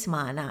qed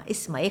jismana,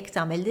 isma' jekk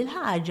tagħmel dil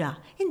ħaġa,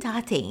 inti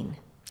ħatejn.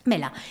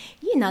 Mela,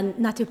 jiena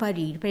nagħti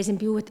parir,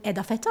 pereżempju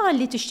qiegħda fetal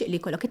li tixtieq li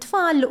jkollok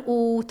it-tfal u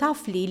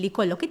taf li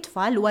jkollok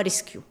it-tfal huwa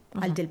riskju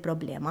għal din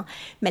il-problema.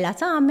 Mela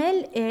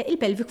tagħmel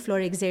il-pelvic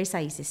floor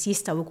exercises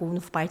jistgħu jkunu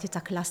f'parti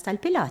ta' klass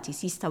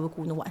tal-Pilates, jistgħu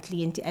jkunu waqt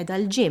li inti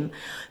qiegħda l-ġim.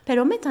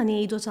 Però meta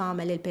ngħidu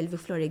tagħmel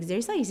il-pelvic floor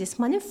exercises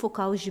ma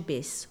niffukawx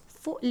biss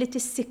fuq li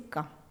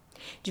tissikka.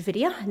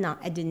 Ġifieri aħna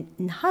qegħdin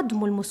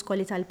nħadmu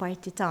l-muskoli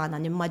tal-parti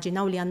tagħna,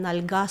 nimmaġinaw li għandna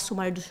l-gass u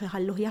ma rridux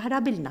iħalluh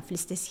jaħrabilna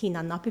fl-istess ħin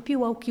għandna pipi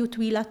u kju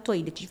twila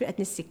t-toilet, ġifieri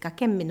qed nissikka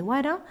kemm minn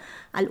wara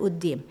għal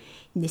quddiem.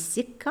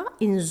 Nissikka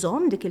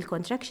inżomm dik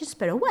il-contractions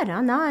però wara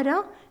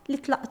nara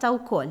li tlaqta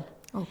wkoll.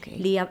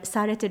 Li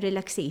saret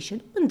ir-relaxation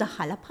u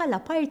ndaħħalha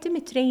bħala parti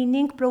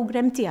mit-training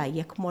program tiegħi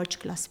jekk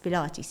morċ klass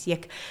Pilates,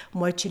 jekk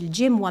morċ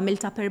il-gym u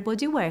għamilt upper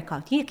body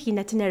workout, jekk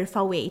kienet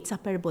nerfa weights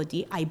upper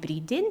body, I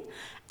breathe in,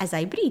 as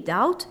I breathe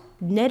out,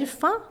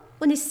 nerfa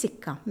u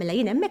nissikka. Mela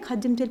jien hemmhekk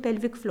ħaddimt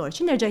il-pelvic floor,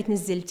 xi nerġajt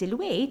niżilt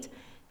il-weight,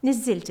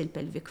 niżilt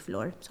il-pelvic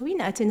floor. So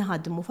jiena qed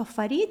inħaddmu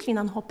f'affarijiet li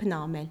jiena nħobb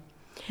nagħmel.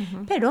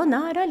 Però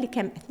nara li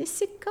kemm qed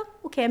nissikka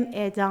u kemm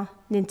qiegħda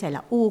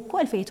nintela. U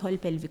wkoll fejn jidħol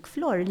il-pelvic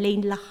floor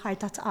lejn l-aħħar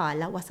ta'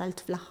 tqala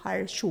wasalt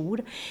fl-aħħar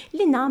xhur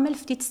li nagħmel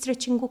ftit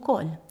stretching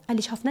ukoll.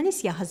 Għaliex ħafna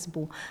nies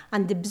jaħsbu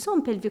għandi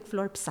bżonn pelvic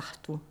floor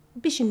b'saħħtu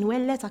biex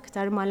inwellet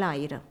aktar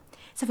malajr.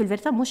 Sa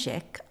fil-verità mhux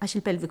hekk, għax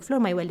il-pelvic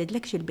floor ma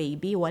jwellidlekx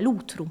il-baby huwa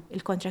l-utru,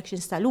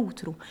 il-contractions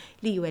tal-utru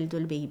li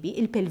jweldu l-baby.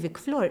 Il-pelvic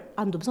floor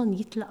għandu bżonn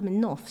jitlaq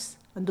min-nofs,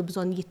 għandu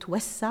bżonn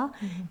jitwessa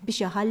biex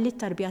jaħalli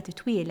t-tarbija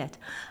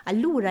titwielet.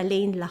 Allura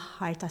lejn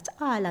l-aħħar ta'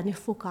 tqala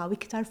niffukaw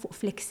iktar fuq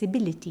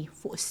flexibility,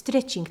 fuq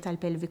stretching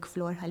tal-pelvic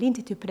floor, ħalli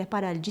inti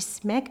tipprepara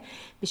l-ġismek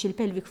biex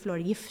il-pelvic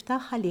floor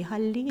jiftaħ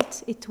ħalli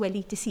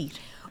it-twelid isir.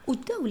 U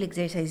daw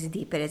l-exercise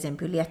di, per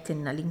eżempju, li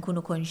għattinna li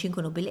nkunu konxi,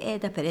 nkunu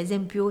bil-qeda, per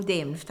eżempju,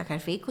 dejjem niftakar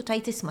fejk u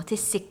tajt isma'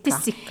 tissikka.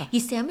 Tissikka.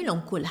 Jista' jagħmilhom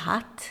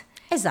kulħadd.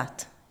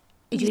 Eżatt.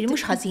 Jiġifieri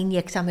mhux ħażin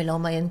jekk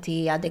tagħmilhom ma inti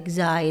għadek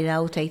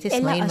żgħira u tajt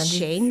isma' jien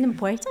xejn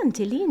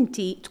l-importanti li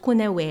inti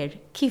tkun aware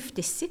kif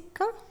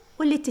tissikka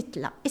u li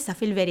titlaq. Issa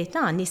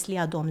fil-verità nies li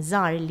għadhom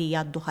żgħar li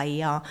jgħaddu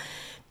ħajja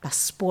ta'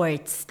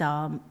 sports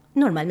ta'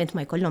 normalment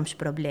ma jkollhomx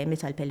problemi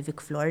tal-pelvic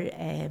floor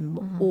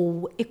u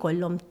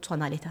ikollhom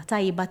tonalità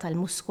tajba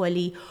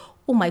tal-muskoli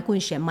u ma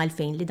jkunx hemm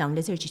għalfejn li dawn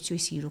l-eżerċizzju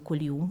jsiru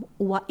kuljum.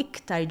 Huwa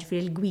iktar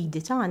ġifieri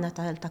l-gwidi tagħna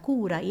ta'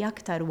 kura hija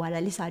aktar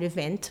wara li sar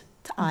event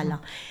tqala.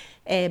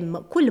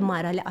 Kull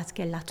mara li qatt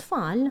kellha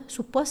tfal,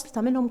 suppost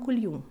tagħmilhom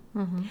kuljum.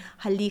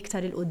 Ħalli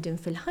iktar il-qudiem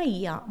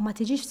fil-ħajja ma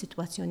tiġix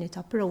f'sitwazzjoni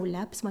ta'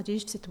 prolapse, ma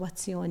tiġix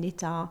f'sitwazzjoni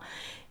ta'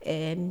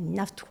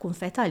 naf tkun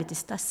fetali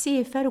tista'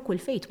 ssifer u kull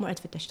fejn tmur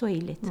qed tfittex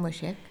toilet.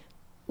 Mhux hekk.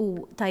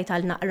 U tajt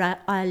għal naqra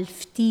għal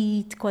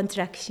ftit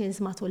contractions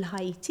matul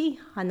ħajti,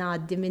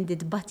 ħanaddi minn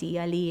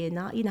ditbatija li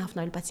jiena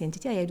ħafna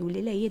l-pazjenti tiegħi jgħidu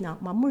li jiena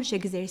ma mmurx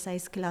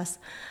exercise class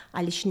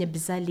għaliex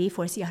nibża li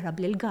forsi jaħrab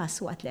lil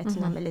gass waqt li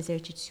qed nagħmel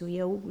eżerċizzju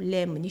jew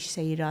le m'iniex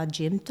sejra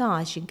ġim ta'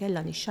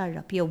 x'inkella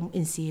nixxarrab jew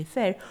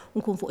insifer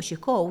u nkun fuq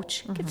xi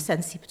coach kif se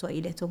nsib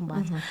toilet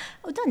imbagħad.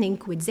 U dan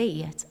inkwit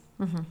żejjed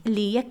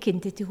li jekk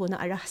inti tieħu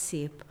naqra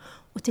ħsieb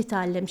u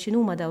titgħallem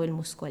x'inhuma daw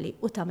il-muskoli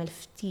u tagħmel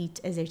ftit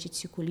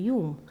eżerċizzju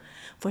kuljum.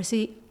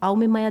 Forsi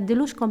hawn min ma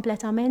jgħaddilux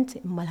kompletament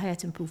imma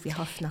l-ħajja timpruvi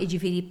ħafna.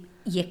 Jiġifieri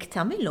jekk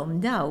tagħmilhom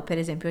daw,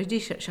 pereżempju,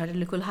 għax xar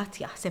li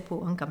kulħadd jaħseb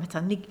u anke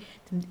meta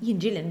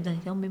jinġilem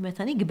dan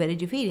meta nikber,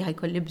 jiġifieri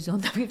ħajkolli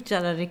bżonn ta' kif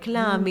ċara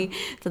reklami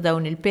ta'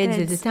 dawn il-peds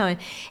li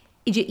tagħmel.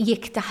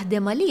 Jekk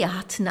taħdem għalija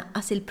ħadd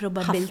tnaqqas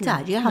il-probabilità.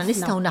 Aħna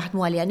nistgħu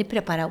naħdmu għalija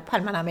nippreparaw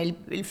bħalma nagħmel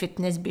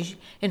il-fitness biex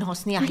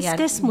inħossni aħjar.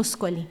 L-istess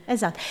muskoli,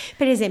 eżatt.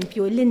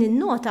 Pereżempju, li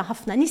ninnota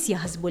ħafna nies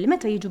jaħsbu li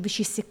meta jiġu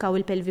biex jissikkaw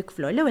il-pelvic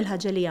floor, l-ewwel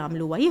ħaġa li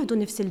jagħmlu huwa jieħdu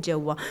nifs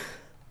il-ġewwa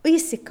u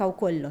jissikkaw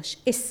kollox.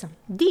 Issa,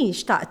 din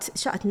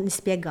xtaqt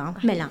nispjega.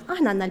 Mela,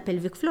 aħna għandna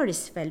l-pelvic floor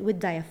isfel u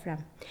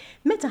d-diaphragm.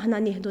 Meta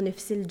aħna nieħdu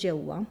nifs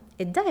il-ġewwa,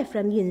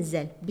 id-diaphragm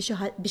jinżel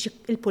biex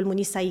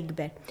il-pulmun jista'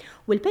 jikber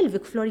u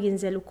l-pelvic floor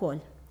jinżel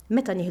ukoll.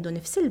 Meta nieħdu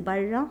nifs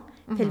il-barra,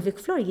 pelvic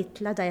floor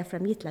jitla,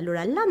 diaphragm jitla.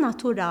 Allura la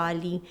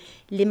naturali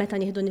li meta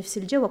nieħdu nifs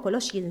il-ġewwa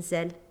kollox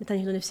jinżel, meta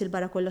nieħdu nifs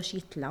il-barra kollox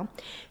jitla.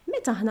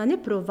 Meta aħna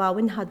nippruvaw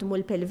inħadmu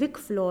l-pelvic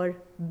floor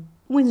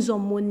u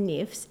nżommu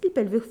n-nifs,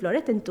 il-pelvic floor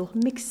qed intuħ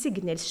mix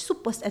signals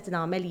x'suppost qed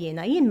nagħmel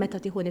jiena. Jien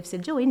meta tieħu nifs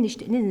il-ġewwa jien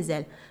nixtieq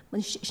ninżel,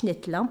 ma nixtieqx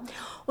nitla.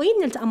 U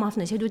jien niltaqa' ma'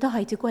 ħafna jgħidu da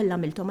ħajti kollha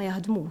għamilthom ma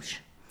jaħdmux.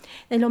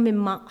 Nellhom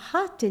imma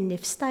ħadd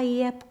in-nifs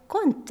tajjeb,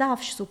 kont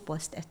taf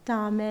x'suppost qed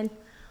tagħmel.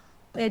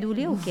 U għedu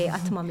li, ok,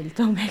 għatma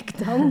miltom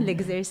hekk dawn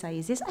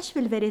l-exercises, għax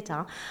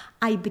fil-verita,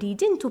 I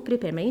breathe in to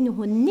prepare, ma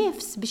jinuħu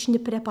n-nifs biex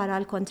niprepara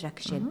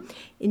l-contraction.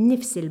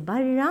 N-nifs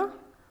il-barra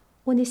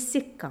u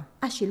nissikka,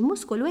 għax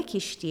il-muskolu għek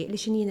jixtieq li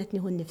xinjinet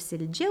nieħu n-nifs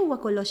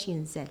il-ġewwa kollox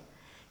jinżel.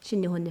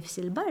 Xinniħu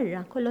n-nifs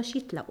il-barra kollox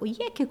jitla. U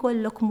jekk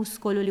ikollok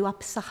muskolu li huwa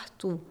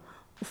b'saħħtu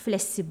u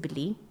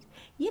flessibli,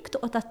 jekk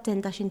toqgħod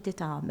attenta x'inti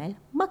tagħmel,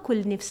 ma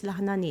kull nifs li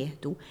aħna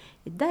nieħdu,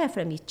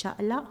 id-diaphragm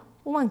jiċċaqlaq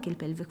u anki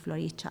l-pelvic floor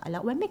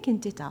jiċċaqla. U hemmhekk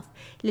inti taf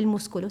li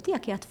l-muskolu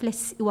tiegħek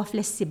jgħid huwa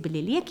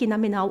flessibbli li jekk jiena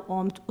minn hawn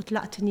qomt u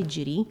tlaqt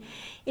niġri,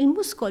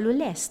 il-muskolu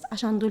lest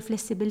għax għandu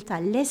l-flessibilità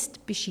lest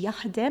biex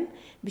jaħdem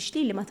biex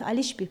li ma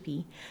taqalix pipi.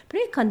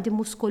 Però jekk għandi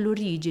muskolu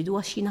riġidu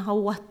għax jiena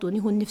ħawwattu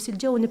nieħu nnifs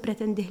il-ġew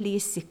nipretendih li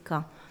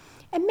jissikka.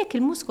 Hemmhekk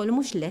il-muskolu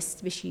mhux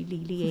lest biex li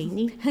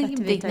jgħinni.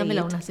 Bdejt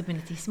nagħmilha naħseb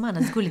inti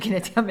tismana żgur li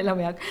kienet jagħmilha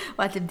miegħek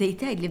waqt li bdejt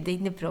tgħid li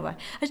bdejt nipprova.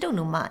 Għax dawn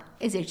huma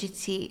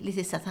eżerċizzji li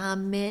tista'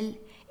 tagħmel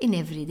in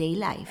everyday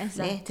life.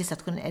 Tista'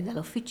 tkun qiegħda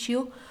l-uffiċċju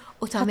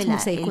u tagħmilha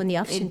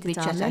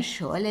il-biċċa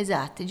tax-xogħol,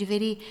 eżatt.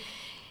 Ġifieri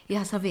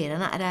jasa vera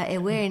naqra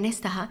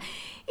awareness taħ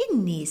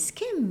in-nies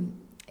kemm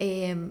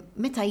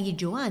meta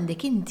jiġu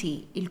għandek inti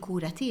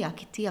il-kura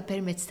tiegħek ittija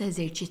permezz ta'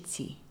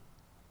 eżerċizzji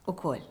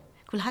ukoll.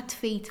 Kulħadd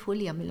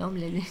faithful jagħmilhom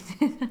lil.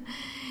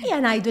 Hija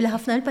ngħidu li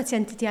ħafna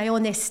l-pazjenti tiegħi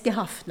onesti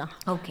ħafna.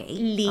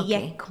 Li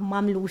jekk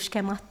m'għamlux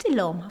kemm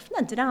għattilhom,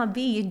 ħafna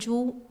drabi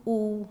jiġu u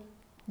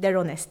they're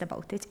honest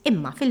about it.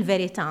 Imma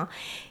fil-verità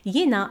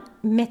jiena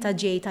meta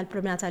ġejt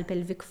tal-problema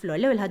tal-pelvic floor,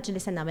 l-ewwel ħaġa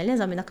li se nagħmel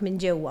neżaminak minn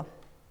ġewwa.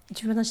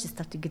 Ġifieri ma tantx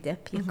tista'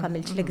 tikdeb jekk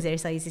għamilx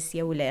l-exercises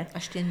jew le.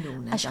 Għax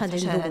tinduna. Għax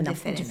ħadinduna.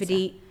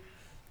 Ġifieri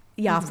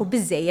jafu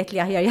biżejjed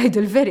li aħjar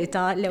jgħidu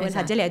l-verità l-ewwel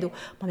ħaġa li jgħidu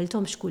ma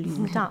għamilthomx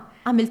kuljum ta'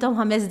 għamilthom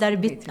 5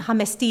 darbit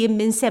 5 tiem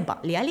minn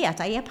 7 li għalija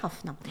tajjeb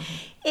ħafna.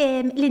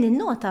 Li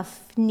ninnota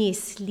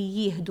f'nies li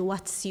jieħdu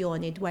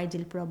azzjoni dwar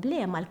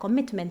il-problema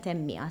l-commitment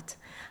hemm miegħat.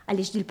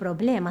 Għaliex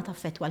dil-problema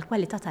taffettwa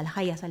l-kwalità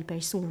tal-ħajja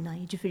tal-persuna.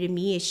 Jiġifieri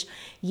mhijiex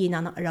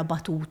jiena naqra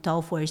batuta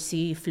u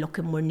forsi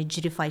flok immur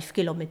niġri 5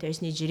 kilometers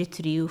niġri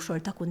 3 u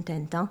xorta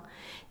kuntenta.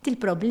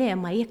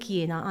 Dil-problema jekk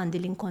jiena għandi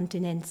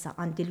l-inkontinenza,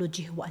 għandi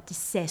l-uġieħ waqt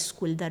is-sess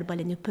kull darba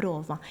li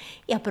nipprova,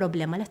 hija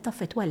problema li qed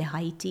taffettwa li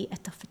ħajti,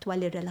 qed taffettwa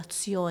li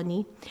relazzjoni.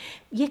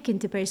 Jekk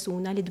inti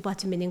persuna li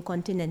tbagħt minn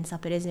inkontinenza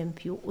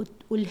pereżempju u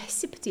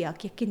l-ħsieb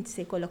tiegħek jekk inti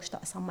se jkollok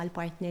x'taqsam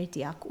mal-partner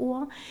tiegħek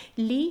huwa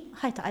li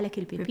ħajtaqalek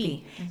il-pipi.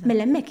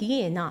 Mela hemmhekk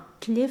jiena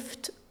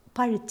tlift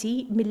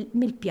parti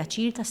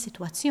mill-pjaċir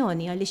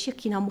tas-sitwazzjoni għaliex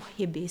jekk jiena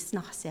moħħi biss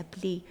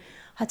naħseb li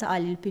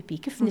ħataqal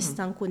il-pipi kif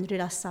nista' nkun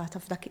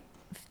rilassata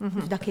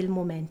f'dak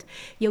il-moment.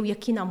 Jew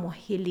jekk jiena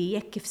moħħi li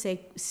jekk kif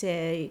se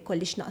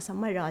kollix naqsam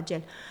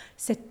mar-raġel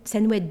se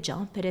nweġġa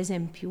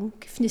pereżempju,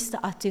 kif nista'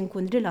 qatt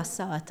inkun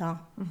rilassata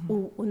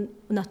u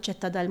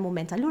naċċetta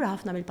dal-mument. Allura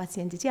ħafna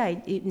mill-pazjenti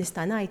tiegħi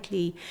nista' ngħid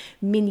li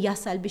min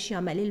jasal biex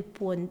jagħmel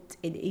il-punt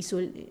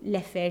qisu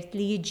l-effort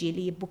li jiġi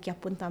li jibbukja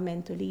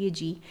appuntamentu li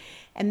jiġi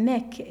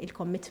hemmhekk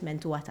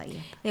il-commitment huwa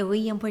tajjeb.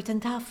 Hija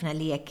importanti ħafna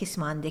li jekk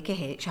isma' għandek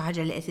xi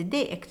ħaġa li qed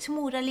iddejqek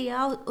tmur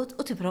għaliha u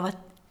tipprova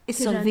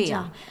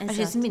issolvija għax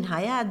iż-żmien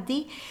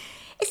ħajgħaddi.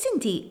 Issa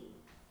inti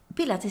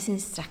Pilates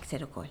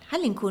instructor ukoll.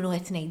 Ħalli nkunu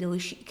qed ngħidu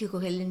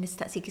kieku kelli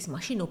nistaqsik isma'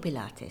 x'inhu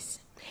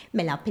Pilates?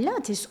 Mela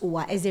Pilates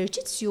huwa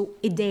eżerċizzju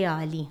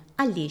ideali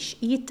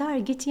għaliex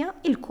jittargetja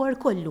il-kor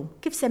kollu.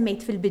 Kif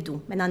semmejt fil-bidu,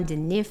 minn għandi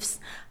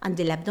n-nifs,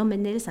 għandi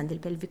l-abdominals, għandi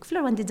l-pelvic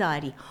floor, għandi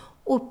dari.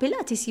 U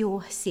Pilates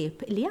jieħu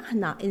ħsieb li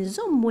aħna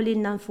nżommu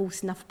lilna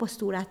nfusna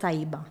f'postura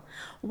tajba.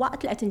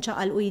 Waqt li qed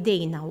inċaqalqu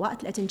jdejna,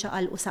 waqt li qed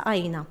inċaqalqu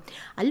saqajna.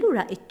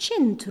 Allura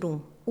iċ-ċentru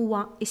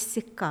huwa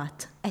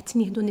s-sikkat qed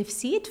nieħdu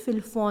nifsijiet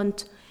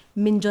fil-font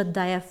minn ġo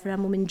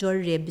diaphragm u minn ġo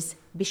ribs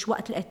biex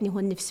waqt li qed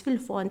nieħu nnifs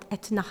fil-fond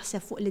qed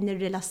naħseb fuq li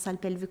nirrilassa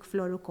l-pelvic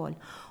floor ukoll.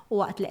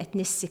 U waqt li qed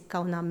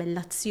nissikka u nagħmel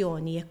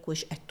l-azzjoni jekk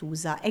hux qed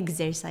tuża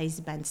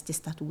exercise bands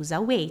tista' tuża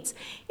weights,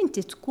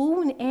 inti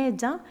tkun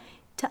qiegħda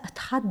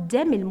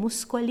tħaddem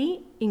il-muskoli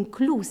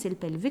inkluż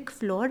il-pelvic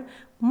floor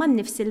man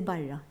nifs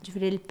il-barra.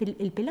 Ġifieri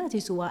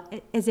il-Pilates huwa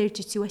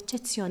eżerċizzju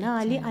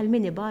eċċezzjonali għal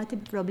min ibati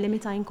problemi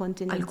ta'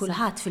 inkontinenza. Għal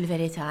kulħadd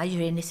fil-verità,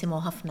 ġifieri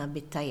nisimgħu ħafna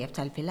bit-tajjeb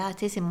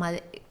tal-Pilates, imma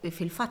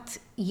fil-fatt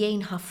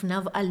jgħin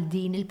ħafna għal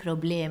din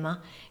il-problema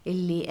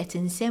illi qed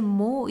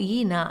insemmu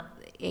jiena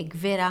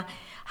vera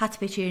ħadd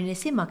peċir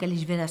nisimha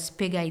kellix vera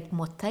spjegajt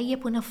mod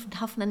tajjeb u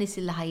ħafna nies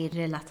li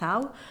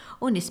ħajrrelataw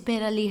u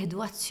nispera li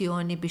jieħdu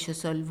azzjoni biex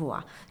isolvuha.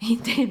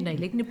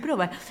 Ngħidlek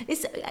nipprova.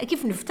 Issa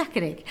kif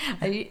niftakrek,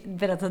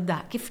 vera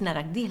tadda, kif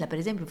narak dieħla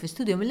pereżempju fi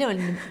studio mill-ewwel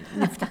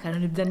niftakar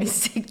u nibda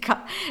nissikka.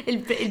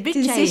 Il-biċċa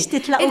Tinsix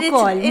titlaq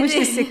ukoll, mhux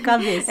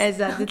tissikka biss.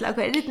 Eżatt, titlaq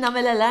ukoll. Irid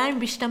nagħmel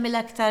alarm biex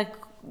tagħmel aktar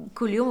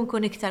kuljum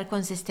nkun iktar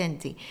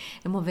konsistenti.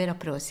 Imma vera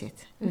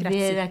prosit.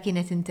 Vera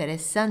kienet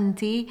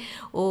interessanti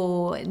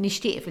u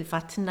nixtieq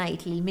fil-fatt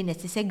ngħid lil min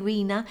qed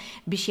isegwina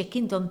biex jekk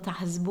intom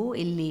taħsbu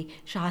illi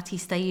xi ħadd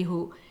jista'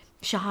 jieħu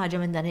xi ħaġa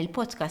minn dan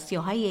il-podcast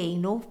jew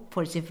ħajjejnu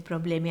forsi fi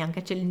problemi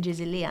anke challenges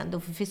li għandu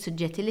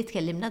fis-suġġetti li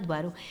tkellimna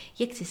dwaru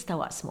jekk tista'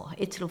 waqsmuh.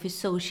 Idħlu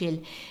fis-social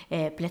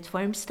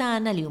platforms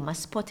tagħna li huma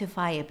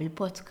Spotify, Apple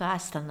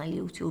Podcast, għandna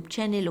l-YouTube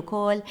channel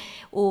ukoll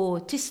u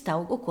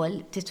tistgħu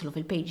wkoll tidħlu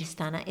fil-pages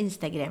tagħna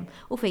Instagram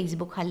u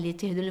Facebook ħalli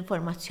tieħdu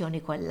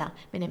l-informazzjoni kollha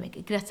minn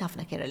hemmhekk. Grazzi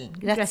ħafna Carolyn.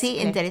 Grazzi,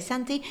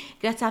 interessanti.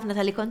 Grazzi ħafna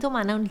tal-li kontu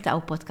magħna u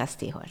niltaqgħu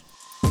podcast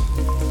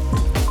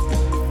ieħor.